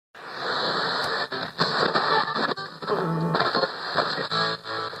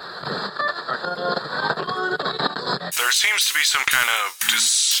some kind of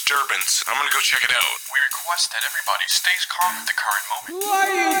disturbance. I'm gonna go check it out. We request that everybody stays calm at the current moment. Who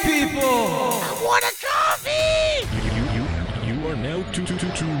are you people? I want a coffee! You are now tuned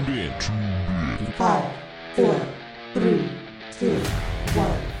in. 5, 4, 3, 2,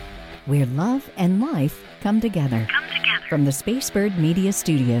 1. Where love and life come together. From the Spacebird Media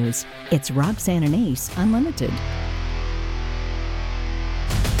Studios, it's Roxanne and Ace Unlimited.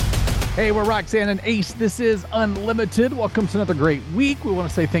 Hey, we're Roxanne and Ace. This is Unlimited. Welcome to another great week. We want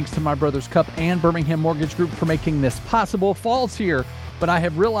to say thanks to My Brothers Cup and Birmingham Mortgage Group for making this possible. Fall's here, but I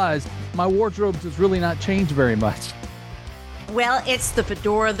have realized my wardrobe does really not change very much. Well, it's the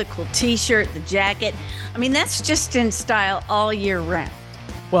fedora, the cool t-shirt, the jacket. I mean, that's just in style all year round.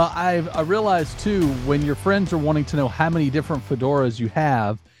 Well, I realized, too, when your friends are wanting to know how many different fedoras you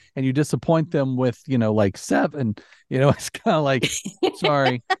have, and you disappoint them with, like 7, it's kind of like,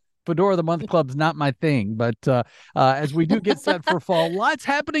 sorry. Fedora of the Month Club's not my thing, but as we do get set for fall, lots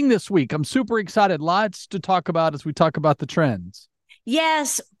happening this week. I'm super excited. Lots to talk about as we talk about the trends.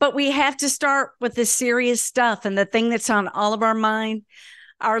 Yes, but we have to start with the serious stuff and the thing that's on all of our mind,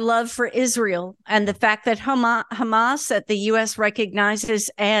 our love for Israel and the fact that Hamas, that the U.S.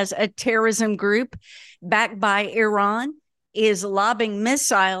 recognizes as a terrorism group backed by Iran, is lobbing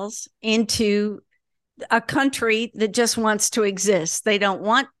missiles into a country that just wants to exist. They don't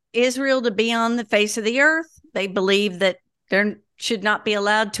want Israel to be on the face of the earth. They believe that there should not be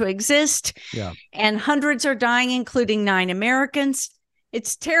allowed to exist. Yeah. And hundreds are dying, including 9 Americans.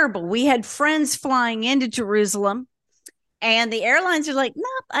 It's terrible. We had friends flying into Jerusalem, and the airlines are like,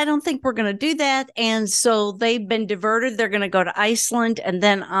 nope, I don't think we're going to do that. And so they've been diverted. They're going to go to Iceland and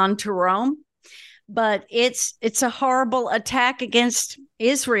then on to Rome. But it's a horrible attack against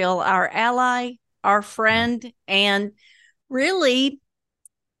Israel, our ally, our friend, and really,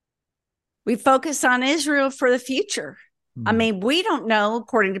 we focus on Israel for the future. I mean, we don't know,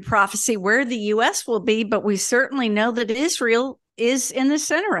 according to prophecy, where the U.S. will be, but we certainly know that Israel is in the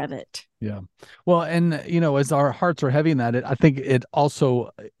center of it. Yeah. Well, and, as our hearts are heavy in that, I think it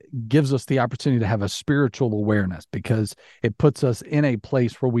also gives us the opportunity to have a spiritual awareness, because it puts us in a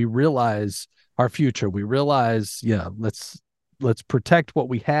place where we realize our future. We realize, let's protect what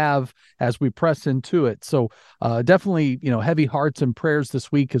we have as we press into it. So definitely, heavy hearts and prayers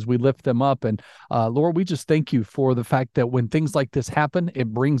this week as we lift them up. And Lord, we just thank you for the fact that when things like this happen, it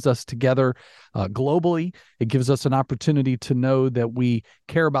brings us together globally. It gives us an opportunity to know that we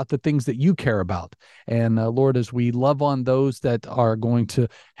care about the things that you care about. And Lord, as we love on those that are going to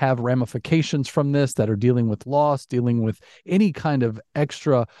have ramifications from this, that are dealing with loss, dealing with any kind of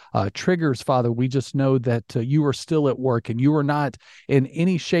extra triggers, Father, we just know that you are still at work, and you are not in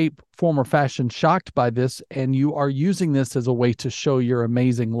any shape, form, or fashion shocked by this, and you are using this as a way to show your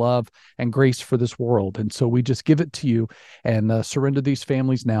amazing love and grace for this world. And so we just give it to you and surrender these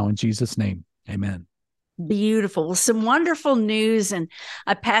families now in Jesus' name. Amen. Beautiful. Some wonderful news, and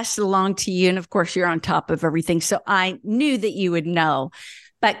I passed it along to you, and of course you're on top of everything, so I knew that you would know.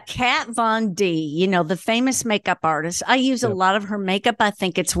 But Kat Von D, the famous makeup artist, I use a lot of her makeup. I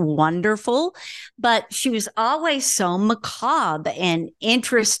think it's wonderful, but she was always so macabre and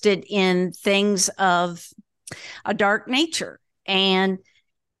interested in things of a dark nature. And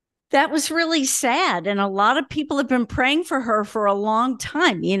that was really sad. And a lot of people have been praying for her for a long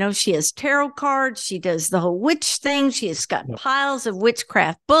time. She has tarot cards. She does the whole witch thing. She has got piles of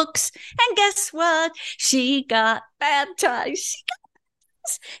witchcraft books. And guess what? She got baptized.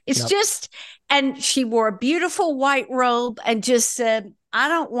 It's just, and she wore a beautiful white robe and just said, I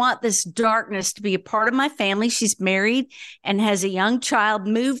don't want this darkness to be a part of my family. She's married and has a young child,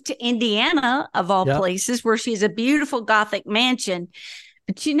 moved to Indiana, of all places, where she's a beautiful Gothic mansion.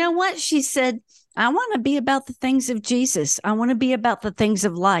 But you know what? She said, I want to be about the things of Jesus. I want to be about the things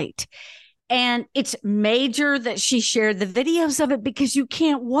of light. And it's major that she shared the videos of it, because you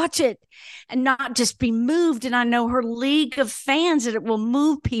can't watch it and not just be moved. And I know her league of fans, that it will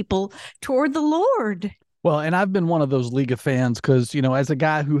move people toward the Lord. Well, and I've been one of those League of fans because, as a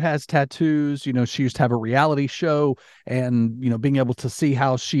guy who has tattoos, she used to have a reality show, and, being able to see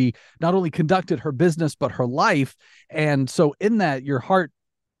how she not only conducted her business, but her life. And so in that,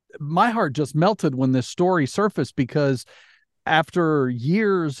 my heart just melted when this story surfaced, because after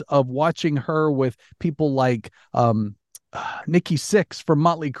years of watching her with people like Nikki Sixx from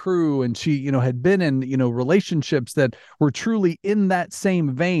Motley Crue, and she, had been in, relationships that were truly in that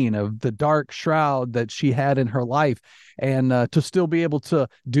same vein of the dark shroud that she had in her life, and to still be able to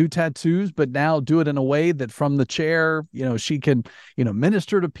do tattoos, but now do it in a way that from the chair, she can,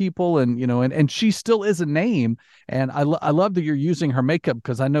 minister to people, and, and she still is a name. And I love that you're using her makeup,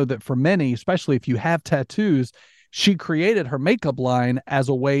 because I know that for many, especially if you have tattoos, she created her makeup line as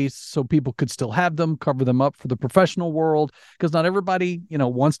a way so people could still have them, cover them up for the professional world, because not everybody,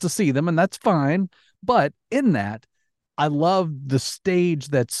 wants to see them, and that's fine. But in that, I love the stage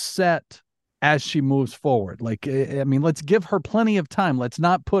that's set as she moves forward. Like, I mean, let's give her plenty of time. Let's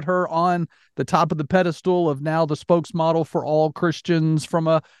not put her on the top of the pedestal of now the spokesmodel for all Christians from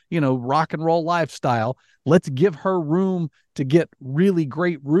a, rock and roll lifestyle. Let's give her room to get really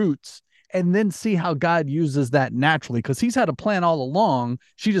great roots and then see how God uses that naturally, because he's had a plan all along.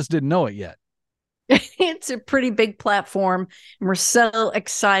 She just didn't know it yet. It's a pretty big platform, and we're so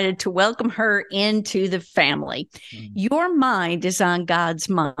excited to welcome her into the family. Your mind is on God's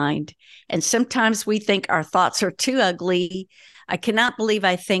mind, and sometimes we think our thoughts are too ugly. I cannot believe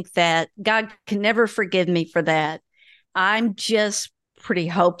I think that. God can never forgive me for that. I'm just pretty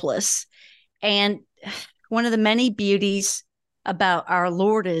hopeless. And one of the many beauties about our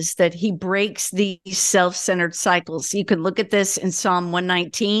Lord is that he breaks these self-centered cycles. You can look at this in Psalm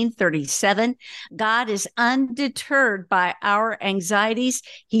 119:37. God is undeterred by our anxieties.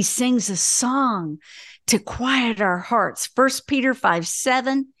 He sings a song to quiet our hearts. 1 Peter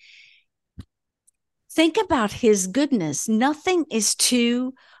 5:7. Think about his goodness. Nothing is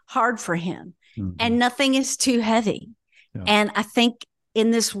too hard for him, and nothing is too heavy. Yeah. And I think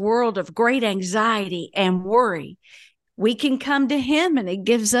in this world of great anxiety and worry, we can come to him and it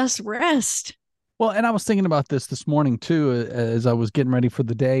gives us rest. Well, and I was thinking about this morning too, as I was getting ready for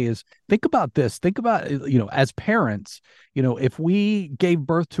the day, is think about this. Think about, as parents, if we gave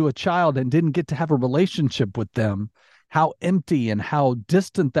birth to a child and didn't get to have a relationship with them, how empty and how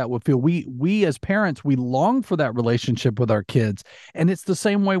distant that would feel. We as parents, we long for that relationship with our kids. And it's the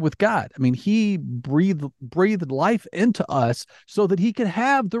same way with God. I mean, he breathed life into us so that he could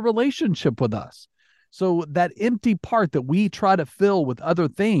have the relationship with us. So that empty part that we try to fill with other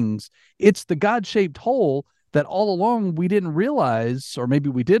things, it's the God-shaped hole that all along we didn't realize, or maybe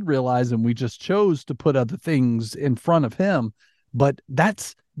we did realize and we just chose to put other things in front of him. But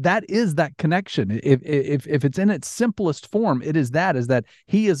that is that connection. If it's in its simplest form, is that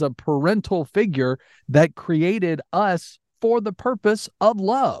he is a parental figure that created us for the purpose of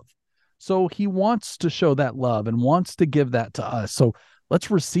love. So he wants to show that love and wants to give that to us. So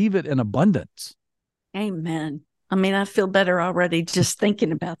let's receive it in abundance. Amen. I mean, I feel better already just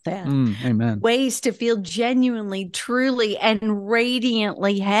thinking about that. Amen. Ways to feel genuinely, truly, and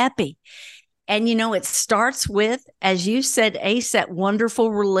radiantly happy. And, it starts with, as you said, Ace, that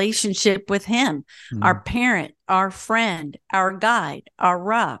wonderful relationship with him, our parent, our friend, our guide, our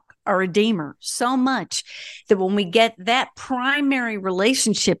rock, our redeemer, so much that when we get that primary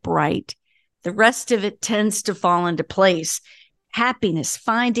relationship right, the rest of it tends to fall into place. Happiness,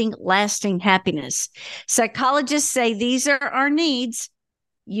 finding lasting happiness. Psychologists say these are our needs.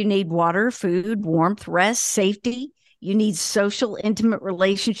 You need water, food, warmth, rest, safety. You need social, intimate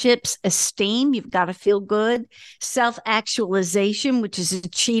relationships, esteem. You've got to feel good. Self-actualization, which is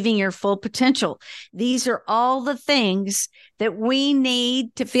achieving your full potential. These are all the things that we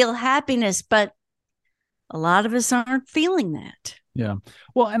need to feel happiness, but a lot of us aren't feeling that. Yeah.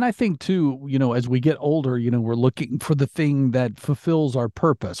 Well, and I think too, as we get older, we're looking for the thing that fulfills our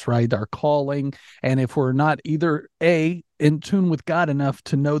purpose, right? Our calling. And if we're not either in tune with God enough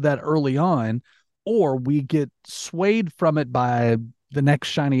to know that early on, or we get swayed from it by the next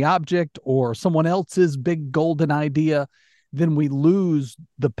shiny object or someone else's big golden idea, then we lose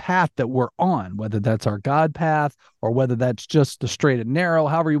the path that we're on, whether that's our God path or whether that's just the straight and narrow,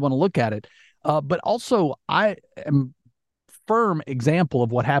 however you want to look at it. But also, I am firm example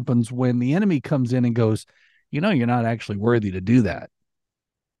of what happens when the enemy comes in and goes, you're not actually worthy to do that.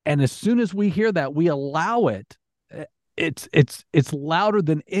 And as soon as we hear that, we allow it. It's louder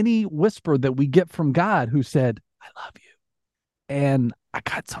than any whisper that we get from God, who said, I love you and I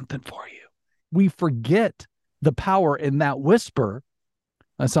got something for you. We forget the power in that whisper.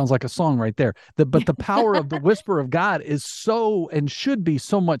 That sounds like a song right there. But the power of the whisper of God is so and should be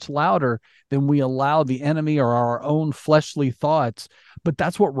so much louder than we allow the enemy or our own fleshly thoughts. But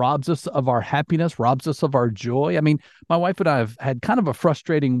that's what robs us of our happiness, robs us of our joy. I mean, my wife and I have had kind of a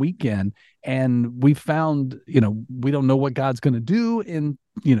frustrating weekend, and we found, we don't know what God's going to do in,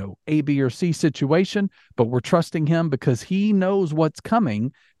 A, B, or C situation, but we're trusting him because he knows what's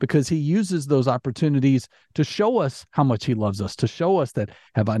coming, because he uses those opportunities to show us how much he loves us, to show us that,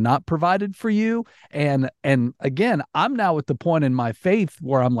 have I not provided for you? And again, I'm now at the point in my faith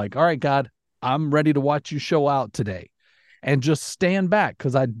where I'm like, all right, God, I'm ready to watch you show out today, and just stand back,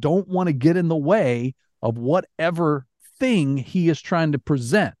 because I don't want to get in the way of whatever thing he is trying to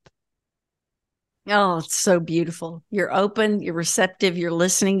present. Oh, it's so beautiful. You're open, you're receptive, you're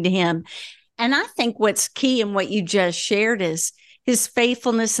listening to him. And I think what's key in what you just shared is his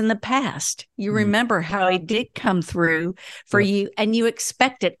faithfulness in the past. You remember how he did come through for you, and you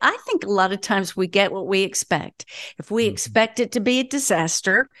expect it. I think a lot of times we get what we expect. If we expect it to be a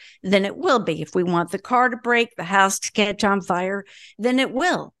disaster, then it will be. If we want the car to break, the house to catch on fire, then it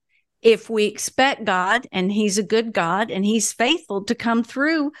will. If we expect God, and he's a good God, and he's faithful to come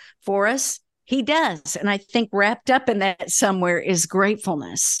through for us, he does. And I think wrapped up in that somewhere is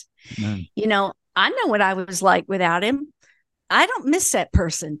gratefulness. Amen. You know, I know what I was like without him. I don't miss that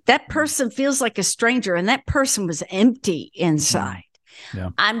person. That person feels like a stranger, and that person was empty inside. Yeah.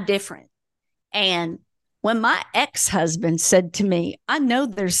 I'm different. And when my ex-husband said to me, I know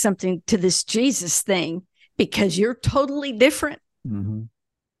there's something to this Jesus thing because you're totally different. Mm-hmm.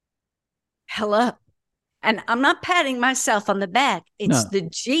 Hello. And I'm not patting myself on the back. It's the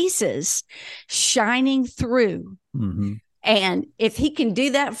Jesus shining through. Mm-hmm. And if he can do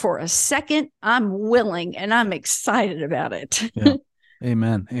that for a second, I'm willing and I'm excited about it. Yeah.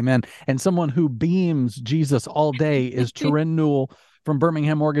 Amen. Amen. And someone who beams Jesus all day is Taryn Newell from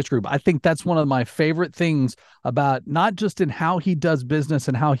Birmingham Mortgage Group. I think that's one of my favorite things about not just in how he does business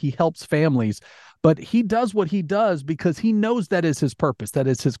and how he helps families, but he does what he does because he knows that is his purpose. That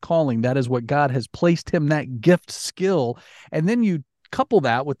is his calling. That is what God has placed him, that gift skill. And then you couple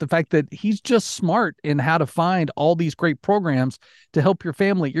that with the fact that he's just smart in how to find all these great programs to help your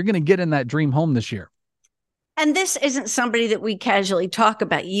family. You're going to get in that dream home this year. And this isn't somebody that we casually talk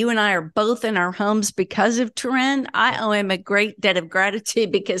about. You and I are both in our homes because of Taryn. I owe him a great debt of gratitude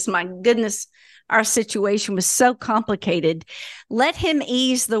because, my goodness, our situation was so complicated. Let him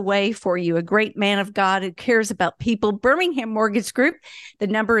ease the way for you. A great man of God who cares about people. Birmingham Mortgage Group. The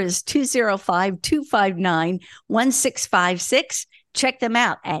number is 205-259-1656. Check them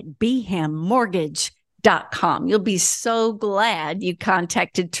out at bhammortgage.com. You'll be so glad you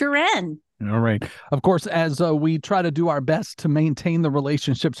contacted Taryn. All right. Of course, as we try to do our best to maintain the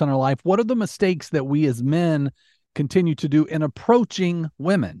relationships in our life, what are the mistakes that we as men continue to do in approaching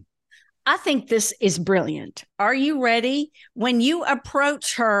women? I think this is brilliant. Are you ready? When you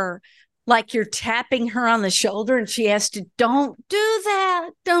approach her like you're tapping her on the shoulder and she has to, don't do that.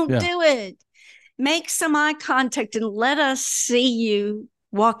 Don't do it. Make some eye contact and let us see you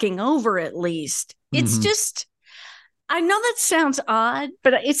walking over at least. It's just, I know that sounds odd,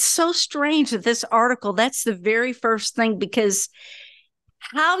 but it's so strange that this article, that's the very first thing, because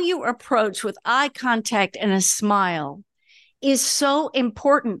how you approach with eye contact and a smile is so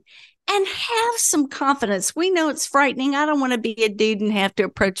important. And have some confidence. We know it's frightening. I don't want to be a dude and have to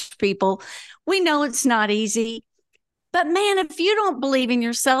approach people. We know it's not easy. But man, if you don't believe in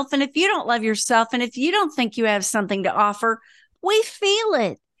yourself, and if you don't love yourself, and if you don't think you have something to offer, we feel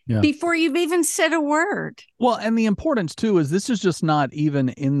it before you've even said a word. Well, and the importance too is this is just not even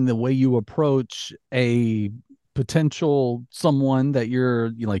in the way you approach a potential someone that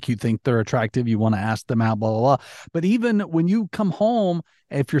you think they're attractive, you want to ask them out, blah, blah, blah. But even when you come home,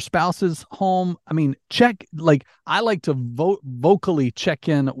 if your spouse is home, I mean, I like to vocally check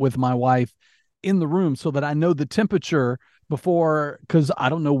in with my wife in the room so that I know the temperature before, because I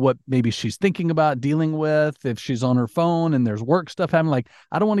don't know what maybe she's thinking about dealing with, if she's on her phone and there's work stuff happening. Like,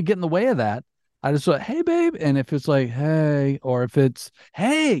 I don't want to get in the way of that. I just like, hey, babe. And if it's like, hey, or if it's,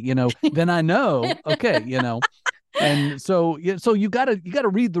 hey, then I know, okay, and so you gotta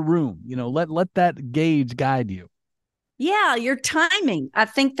read the room, let that gauge guide you. Yeah, your timing. I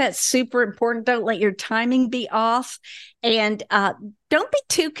think that's super important. Don't let your timing be off. And don't be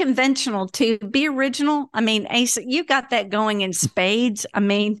too conventional, too. Be original. I mean, Ace, you got that going in spades. I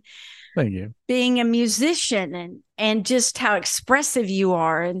mean, thank you. Being a musician and just how expressive you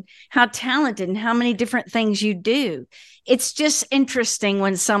are and how talented and how many different things you do. It's just interesting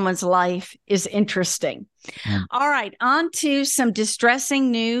when someone's life is interesting. All right, on to some distressing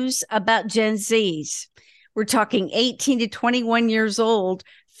news about Gen Zs. We're talking 18 to 21 years old.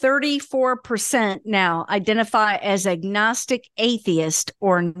 34% now identify as agnostic, atheist,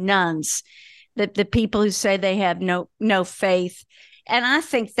 or nuns. The people who say they have no faith. And I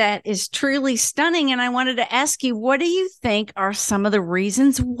think that is truly stunning. And I wanted to ask you, what do you think are some of the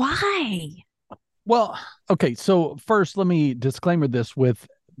reasons why? Well, okay. So first, let me disclaimer this with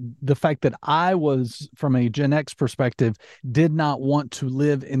the fact that I was, from a Gen X perspective, did not want to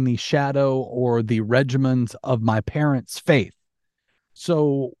live in the shadow or the regimens of my parents' faith.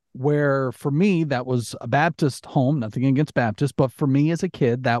 So where for me, that was a Baptist home, nothing against Baptist, but for me as a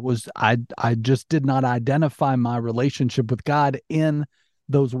kid, that was, I just did not identify my relationship with God in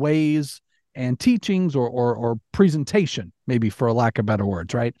those ways and teachings or presentation, maybe for a lack of better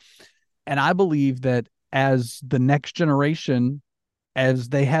words, right? And I believe that as the next generation as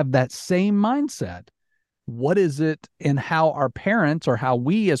they have that same mindset, what is it in how our parents or how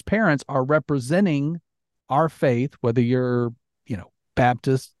we as parents are representing our faith, whether you're,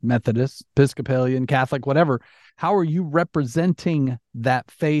 Baptist, Methodist, Episcopalian, Catholic, whatever, how are you representing that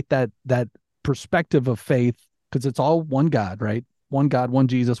faith, that perspective of faith? Because it's all one God, right? One God, one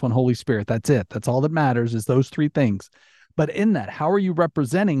Jesus, one Holy Spirit. That's it. That's all that matters, is those three things. But in that, how are you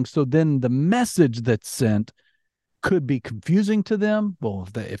representing? So then the message that's sent could be confusing to them. Well,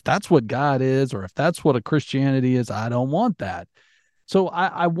 if that's what God is, or if that's what a Christianity is, I don't want that. So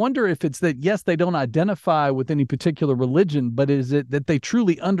I wonder if it's that, yes, they don't identify with any particular religion, but is it that they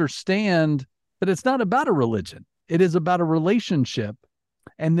truly understand that it's not about a religion? It is about a relationship.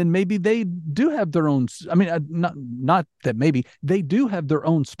 And then maybe they do have their own, not that maybe, they do have their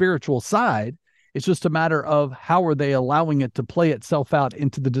own spiritual side. It's just a matter of how are they allowing it to play itself out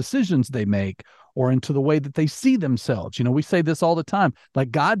into the decisions they make or into the way that they see themselves. We say this all the time,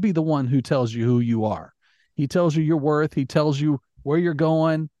 like God be the one who tells you who you are. He tells you your worth. He tells you where you're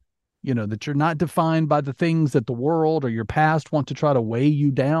going, that you're not defined by the things that the world or your past want to try to weigh you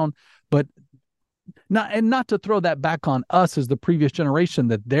down. But not to throw that back on us as the previous generation,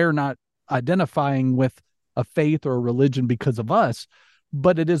 that they're not identifying with a faith or a religion because of us,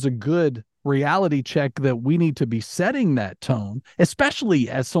 but it is a good reality check that we need to be setting that tone, especially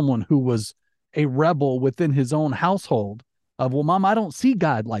as someone who was a rebel within his own household of, well, Mom, I don't see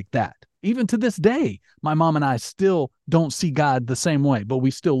God like that. Even to this day, my mom and I still don't see God the same way, but we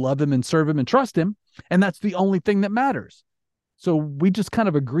still love him and serve him and trust him. And that's the only thing that matters. So we just kind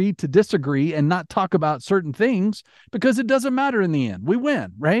of agreed to disagree and not talk about certain things because it doesn't matter in the end. We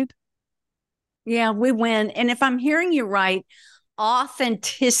win, right? Yeah, we win. And if I'm hearing you right,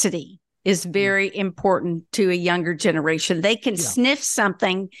 authenticity is very important to a younger generation. They can sniff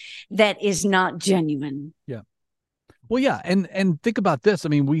something that is not genuine. Yeah. Well, yeah. And think about this. I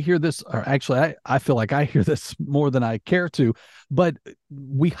mean, we hear this, or actually, I feel like I hear this more than I care to, but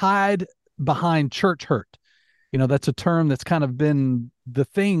we hide behind church hurt. That's a term that's kind of been the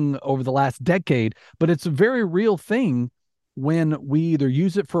thing over the last decade, but it's a very real thing when we either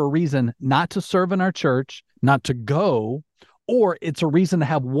use it for a reason not to serve in our church, not to go, or it's a reason to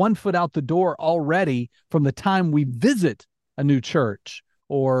have one foot out the door already from the time we visit a new church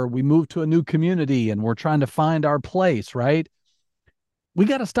or we move to a new community and we're trying to find our place, right? We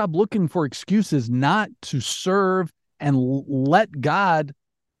got to stop looking for excuses not to serve and let God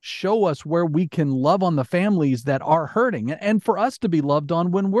show us where we can love on the families that are hurting and for us to be loved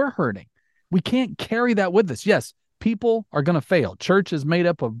on when we're hurting. We can't carry that with us. Yes, people are going to fail. Church is made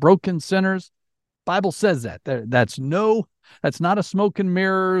up of broken sinners. Bible says that. That's not a smoke and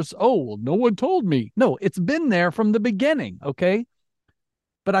mirrors. Oh, well, no one told me. No, it's been there from the beginning, okay?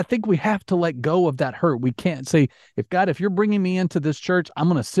 But I think we have to let go of that hurt. We can't say, if you're bringing me into this church, I'm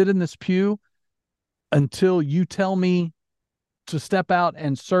going to sit in this pew until you tell me to step out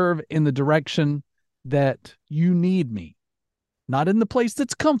and serve in the direction that you need me. Not in the place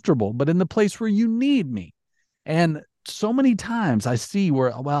that's comfortable, but in the place where you need me. And so many times I see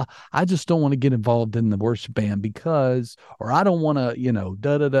where, well, I just don't want to get involved in the worship band because, or I don't want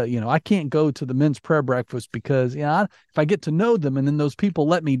to, I can't go to the men's prayer breakfast because, if I get to know them and then those people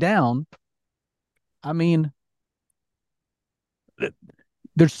let me down, I mean,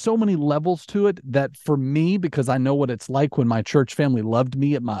 there's so many levels to it that for me, because I know what it's like when my church family loved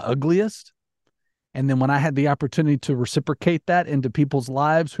me at my ugliest. And then when I had the opportunity to reciprocate that into people's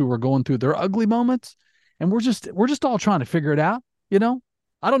lives who were going through their ugly moments, and we're just all trying to figure it out,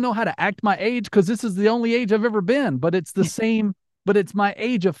 I don't know how to act my age because this is the only age I've ever been, but it's the same, but it's my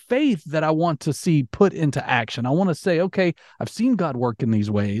age of faith that I want to see put into action. I want to say, okay, I've seen God work in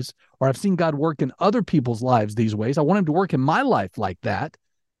these ways, or I've seen God work in other people's lives these ways. I want him to work in my life like that.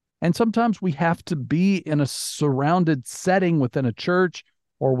 And sometimes we have to be in a surrounded setting within a church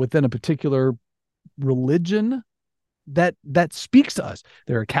or within a particular religion that speaks to us.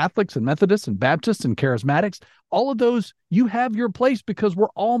 There are Catholics and Methodists and Baptists and Charismatics. All of those, you have your place because we're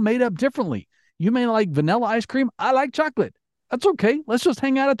all made up differently. You may like vanilla ice cream. I like chocolate. That's okay. Let's just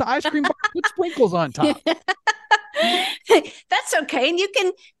hang out at the ice cream bar with sprinkles on top. That's okay. And you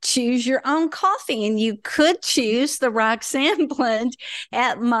can choose your own coffee, and you could choose the Roxanne blend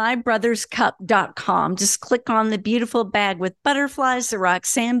at mybrotherscup.com. Just click on the beautiful bag with butterflies. The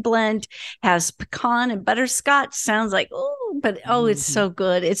Roxanne blend has pecan and butterscotch. Sounds like, it's so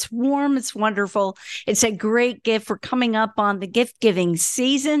good. It's warm. It's wonderful. It's a great gift for coming up on the gift giving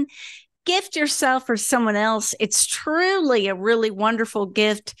season. Gift yourself or someone else. It's truly a really wonderful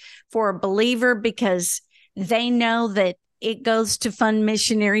gift for a believer because they know that it goes to fund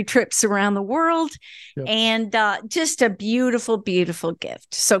missionary trips around the world. Yep. And just a beautiful, beautiful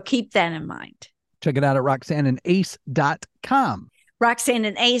gift. So keep that in mind. Check it out at RoxanneandAce.com. Roxanne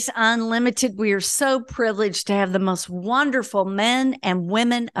and Ace Unlimited. We are so privileged to have the most wonderful men and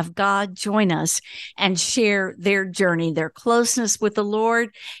women of God join us and share their journey, their closeness with the Lord,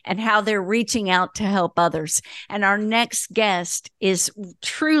 and how they're reaching out to help others. And our next guest is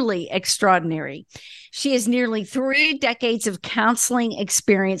truly extraordinary. She has nearly 3 decades of counseling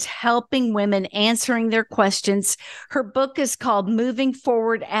experience helping women answering their questions. Her book is called Moving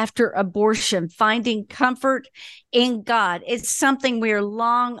Forward After Abortion, Finding Comfort in God. It's something we are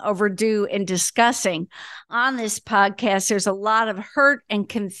long overdue in discussing on this podcast. There's a lot of hurt and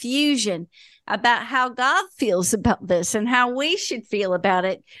confusion about how God feels about this and how we should feel about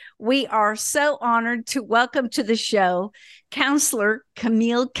it. We are so honored to welcome to the show Counselor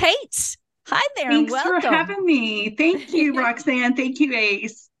Camille Cates. Hi there. Thanks welcome. for having me. Thank you, Roxanne. Thank you,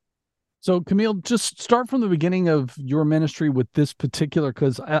 Ace. So, Camille, just start from the beginning of your ministry with this particular,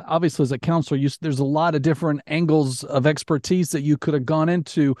 because obviously as a counselor, there's a lot of different angles of expertise that you could have gone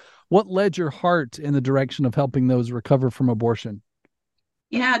into. What led your heart in the direction of helping those recover from abortion?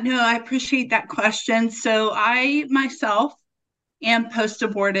 Yeah, no, I appreciate that question. So I myself am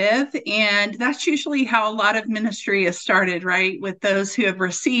post-abortive, and that's usually how a lot of ministry is started, right? With those who have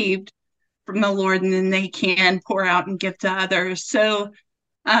received from the Lord, and then they can pour out and give to others. So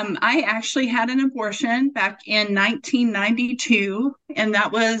I actually had an abortion back in 1992, and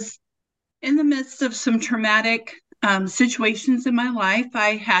that was in the midst of some traumatic situations in my life.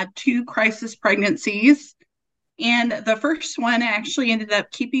 I had 2 crisis pregnancies, and the first one I actually ended up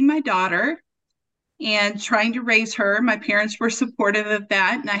keeping my daughter and trying to raise her. My parents were supportive of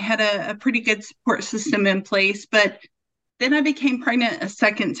that, and I had a pretty good support system in place. But then I became pregnant a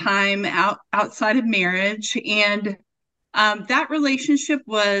second time outside of marriage, and that relationship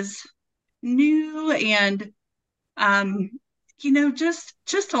was new and,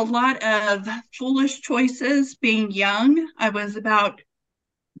 just a lot of foolish choices being young. I was about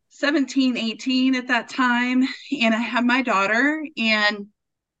 17, 18 at that time, and I had my daughter, and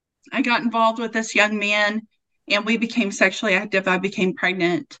I got involved with this young man, and we became sexually active. I became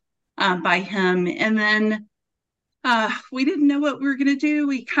pregnant by him, and then we didn't know what we were going to do.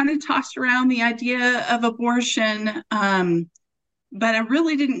 We kind of tossed around the idea of abortion, but I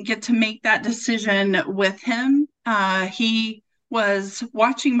really didn't get to make that decision with him. He was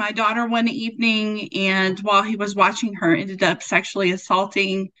watching my daughter one evening, and while he was watching her, ended up sexually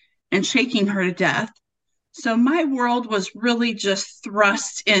assaulting and shaking her to death. So my world was really just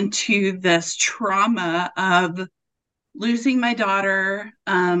thrust into this trauma of losing my daughter.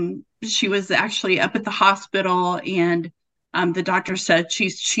 She was actually up at the hospital, and the doctor said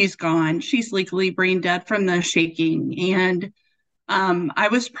she's gone. She's legally brain dead from the shaking. And I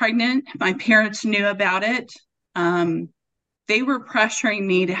was pregnant. My parents knew about it. They were pressuring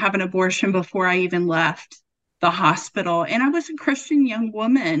me to have an abortion before I even left the hospital. And I was a Christian young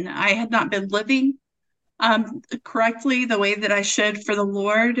woman. I had not been living correctly the way that I should for the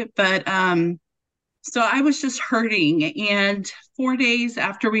Lord. But so I was just hurting. And 4 days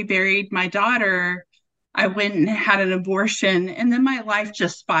after we buried my daughter, I went and had an abortion. And then my life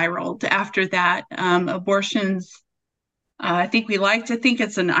just spiraled after that. Abortions, I think we like to think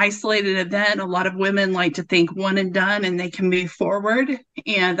it's an isolated event. A lot of women like to think one and done and they can move forward.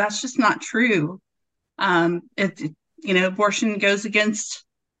 And that's just not true. Abortion goes against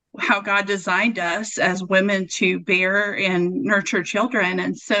how God designed us as women to bear and nurture children.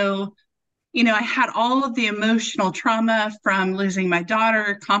 And so, I had all of the emotional trauma from losing my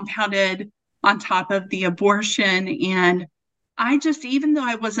daughter compounded on top of the abortion. And I just, even though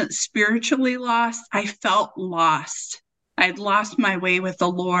I wasn't spiritually lost, I felt lost. I'd lost my way with the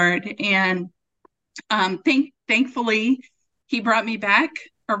Lord. And thankfully, he brought me back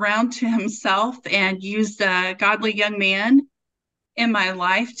around to himself and used a godly young man in my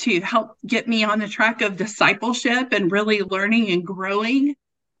life to help get me on the track of discipleship and really learning and growing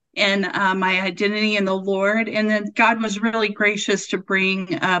in my identity in the Lord. And then God was really gracious to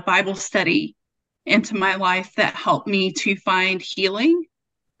bring a Bible study into my life that helped me to find healing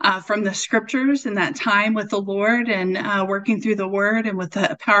from the scriptures in that time with the Lord, and working through the word and with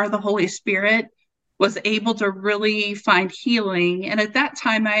the power of the Holy Spirit was able to really find healing. And at that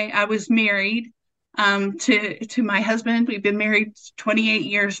time, I was married to my husband. We've been married 28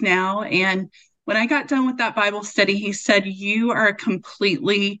 years now. And when I got done with that Bible study, he said, "You are a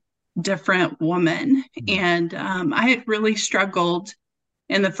completely different woman." And I had really struggled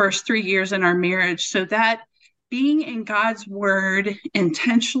in the first 3 years in our marriage. So that being in God's word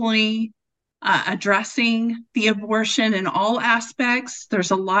intentionally addressing the abortion in all aspects.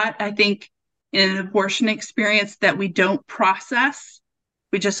 There's a lot, I think, in an abortion experience that we don't process.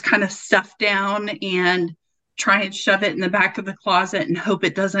 We just kind of stuff down and try and shove it in the back of the closet and hope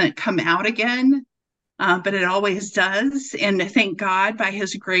it doesn't come out again. But it always does. And thank God, by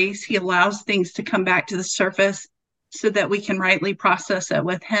his grace, he allows things to come back to the surface so that we can rightly process it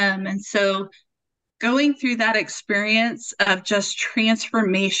with him. And so going through that experience of just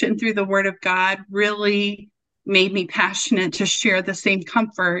transformation through the word of God really made me passionate to share the same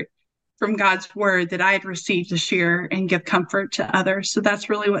comfort from God's word that I had received to share and give comfort to others. So that's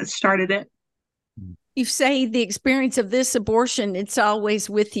really what started it. You say the experience of this abortion, it's always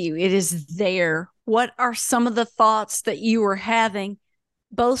with you. It is there. What are some of the thoughts that you were having,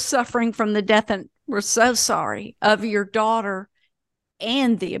 both suffering from the death, and we're so sorry, of your daughter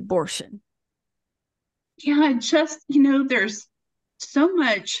and the abortion? Yeah, just, there's so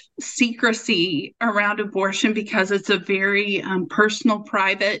much secrecy around abortion because it's a very personal,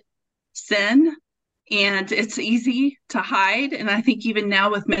 private sin, and it's easy to hide. And I think even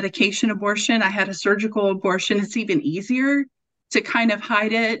now with medication abortion, I had a surgical abortion, it's even easier to kind of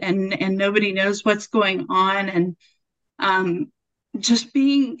hide it, and nobody knows what's going on. And just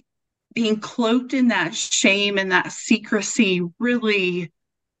being cloaked in that shame and that secrecy, really,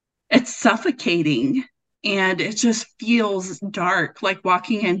 it's suffocating. And it just feels dark, like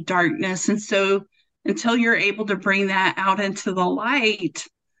walking in darkness. And so until you're able to bring that out into the light,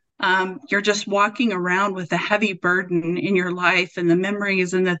 you're just walking around with a heavy burden in your life, and the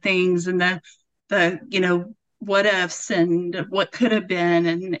memories and the things and the what ifs and what could have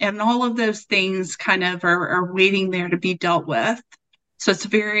been, and all of those things kind of are waiting there to be dealt with. So it's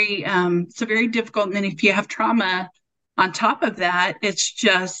very difficult. And then if you have trauma on top of that,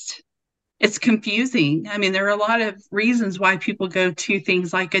 it's confusing. I mean, there are a lot of reasons why people go to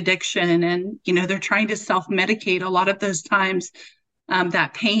things like addiction, and, they're trying to self-medicate a lot of those times,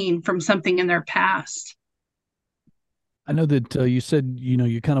 that pain from something in their past. I know that you said,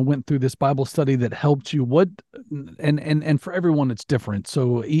 you kind of went through this Bible study that helped you. What, and for everyone, it's different.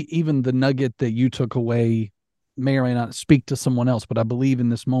 So even the nugget that you took away may or may not speak to someone else, but I believe in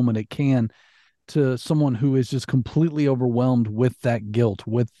this moment it can, to someone who is just completely overwhelmed with that guilt,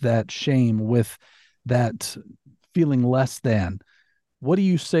 with that shame, with that feeling less than. What do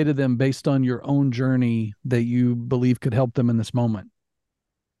you say to them based on your own journey that you believe could help them in this moment?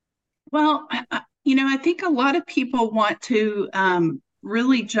 Well, I think a lot of people want to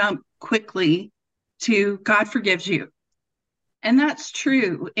really jump quickly to God forgives you. And that's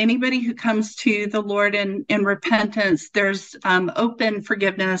true. Anybody who comes to the Lord in repentance, there's open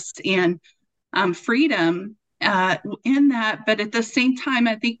forgiveness and freedom in that. But at the same time,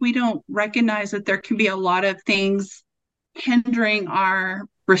 I think we don't recognize that there can be a lot of things hindering our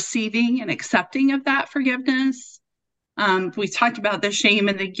receiving and accepting of that forgiveness. We talked about the shame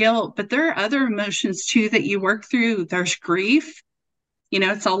and the guilt, but there are other emotions too that you work through. There's grief.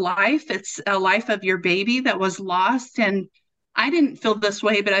 It's a life of your baby that was lost. And I didn't feel this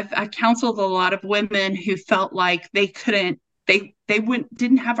way, but I counseled a lot of women who felt like they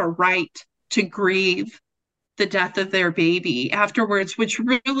didn't have a right to grieve the death of their baby afterwards, which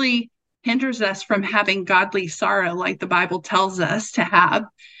really hinders us from having godly sorrow like the Bible tells us to have.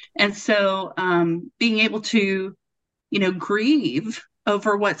 And so being able to, grieve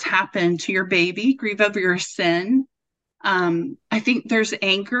over what's happened to your baby, grieve over your sin. I think there's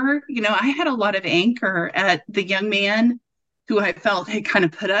anger. I had a lot of anger at the young man who I felt had kind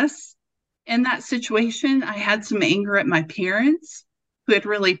of put us in that situation. I had some anger at my parents who had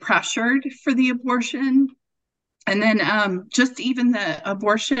really pressured for the abortion. And then just even the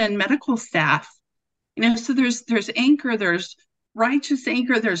abortion medical staff, so there's anger, there's righteous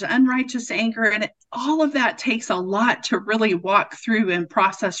anger, there's unrighteous anger, and all of that takes a lot to really walk through and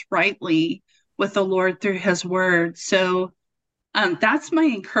process rightly with the Lord through his word. So that's my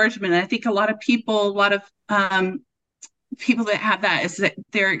encouragement. I think a lot of people that have that is that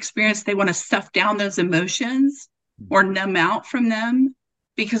their experience, they want to stuff down those emotions or numb out from them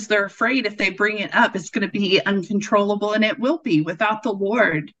because they're afraid if they bring it up, it's going to be uncontrollable, and it will be without the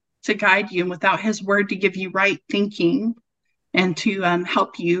Lord to guide you and without his word to give you right thinking and to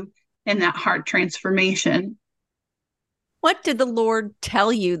help you in that heart transformation. What did the Lord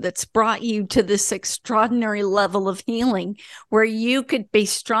tell you that's brought you to this extraordinary level of healing where you could be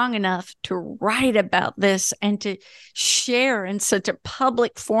strong enough to write about this and to share in such a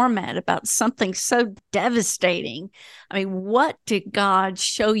public format about something so devastating? I mean, what did God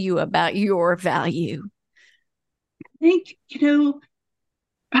show you about your value? I think,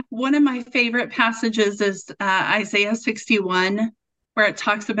 one of my favorite passages is Isaiah 61. where it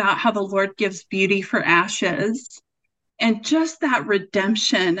talks about how the Lord gives beauty for ashes. And just that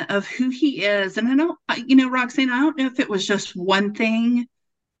redemption of who he is. And I don't, Roxanne, I don't know if it was just one thing.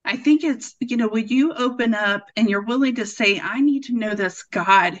 I think it's, when you open up and you're willing to say, I need to know this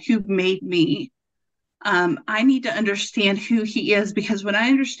God who made me. I need to understand who he is, because when I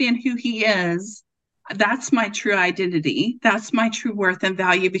understand who he is, that's my true identity. That's my true worth and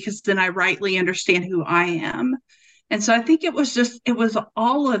value, because then I rightly understand who I am. And so I think it was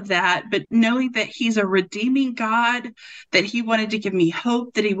all of that, but knowing that he's a redeeming God, that he wanted to give me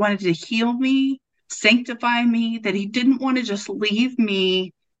hope, that he wanted to heal me, sanctify me, that he didn't want to just leave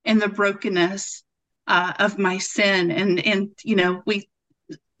me in the brokenness of my sin. And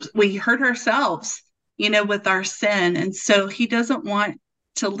we hurt ourselves, with our sin. And so he doesn't want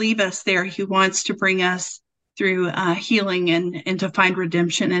to leave us there. He wants to bring us through healing and to find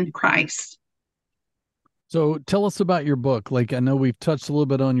redemption in Christ. So tell us about your book. Like, I know we've touched a little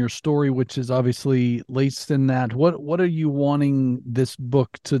bit on your story, which is obviously laced in that. What are you wanting this book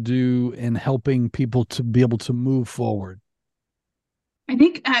to do in helping people to be able to move forward? I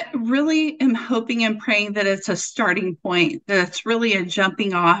think I really am hoping and praying that it's a starting point, that it's really a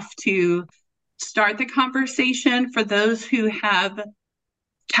jumping off to start the conversation for those who have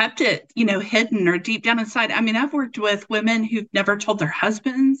kept it, hidden or deep down inside. I mean, I've worked with women who've never told their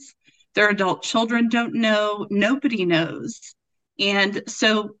husbands. Their adult children don't know. Nobody knows. And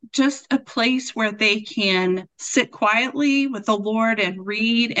so just a place where they can sit quietly with the Lord and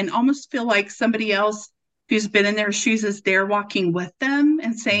read and almost feel like somebody else who's been in their shoes is there walking with them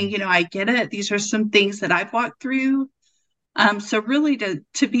and saying, I get it. These are some things that I've walked through. So really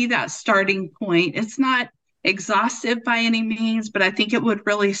to be that starting point. It's not exhaustive by any means, but I think it would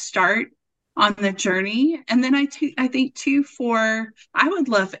really start on the journey. And then I think too, I would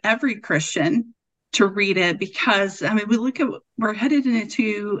love every Christian to read it, because we're headed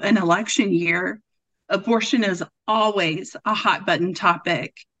into an election year. Abortion is always a hot button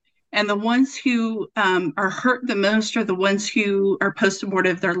topic. And the ones who are hurt the most are the ones who are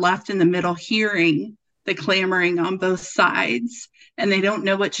post-abortive. They're left in the middle hearing the clamoring on both sides, and they don't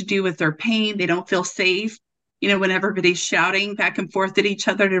know what to do with their pain. They don't feel safe, when everybody's shouting back and forth at each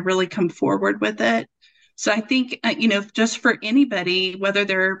other, to really come forward with it. So I think, just for anybody, whether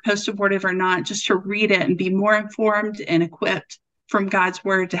they're post-abortive or not, just to read it and be more informed and equipped from God's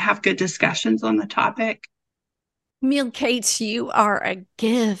word to have good discussions on the topic. Camille Cates, you are a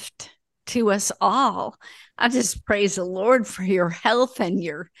gift to us all. I just praise the Lord for your health and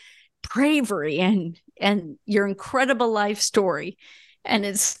your bravery and your incredible life story. And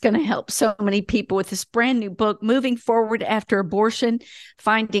it's going to help so many people with this brand new book, Moving Forward After Abortion,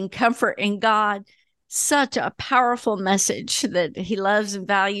 Finding Comfort in God. Such a powerful message that he loves and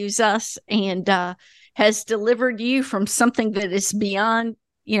values us, and has delivered you from something that is beyond,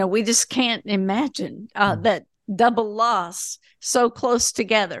 we just can't imagine that double loss so close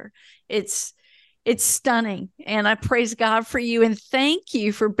together. It's stunning. And I praise God for you. And thank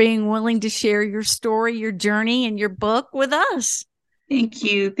you for being willing to share your story, your journey, and your book with us. Thank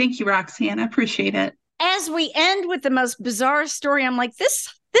you. Thank you, Roxanne. I appreciate it. As we end with the most bizarre story, I'm like, this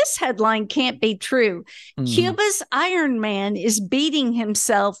headline can't be true. Cuba's Iron Man is beating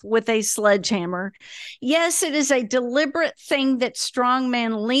himself with a sledgehammer. Yes, it is a deliberate thing that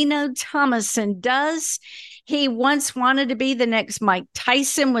strongman Lino Thomason does. He once wanted to be the next Mike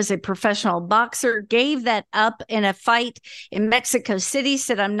Tyson, was a professional boxer, gave that up in a fight in Mexico City,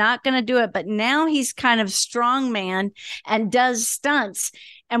 said, I'm not going to do it. But now he's kind of strongman and does stunts.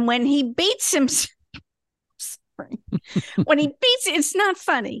 And when he beats him, it's not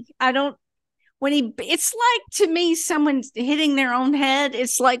funny. It's like, to me, someone's hitting their own head.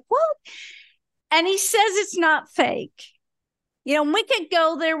 It's like, what? And he says it's not fake. We could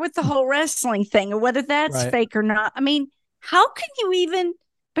go there with the whole wrestling thing, or whether that's fake or not. I mean, how can you even?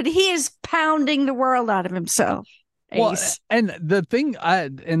 But he is pounding the world out of himself. Well, and the thing,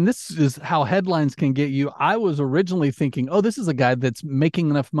 and this is how headlines can get you. I was originally thinking, oh, this is a guy that's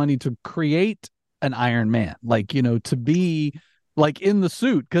making enough money to create an Iron Man, to be like in the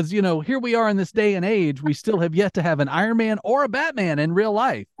suit. Because, here we are in this day and age, we still have yet to have an Iron Man or a Batman in real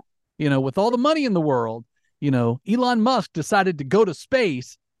life, with all the money in the world. Elon Musk decided to go to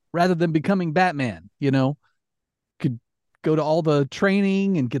space rather than becoming Batman, could go to all the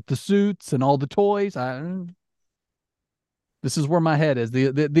training and get the suits and all the toys. This is where my head is,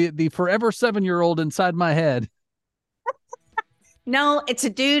 the forever 7-year-old inside my head. No, it's a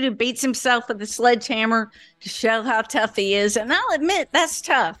dude who beats himself with a sledgehammer to show how tough he is. And I'll admit, that's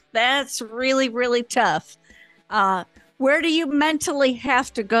tough. That's really, really tough. Where do you mentally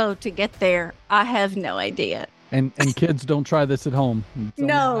have to go to get there? I have no idea. And kids, don't try this at home. It's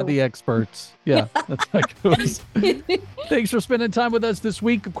only No. by the experts. Yeah, that's how it goes. Thanks for spending time with us this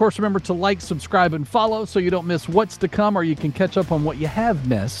week. Of course, remember to like, subscribe, and follow so you don't miss what's to come, or you can catch up on what you have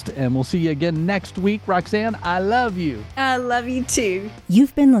missed. And we'll see you again next week. Roxanne, I love you. I love you too.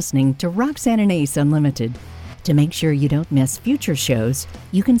 You've been listening to Roxanne and Ace Unlimited. To make sure you don't miss future shows,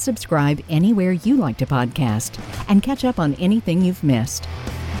 you can subscribe anywhere you like to podcast and catch up on anything you've missed.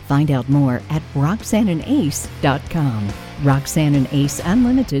 Find out more at RoxanneandAce.com. Roxanne and Ace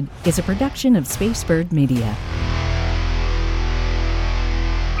Unlimited is a production of Spacebird Media.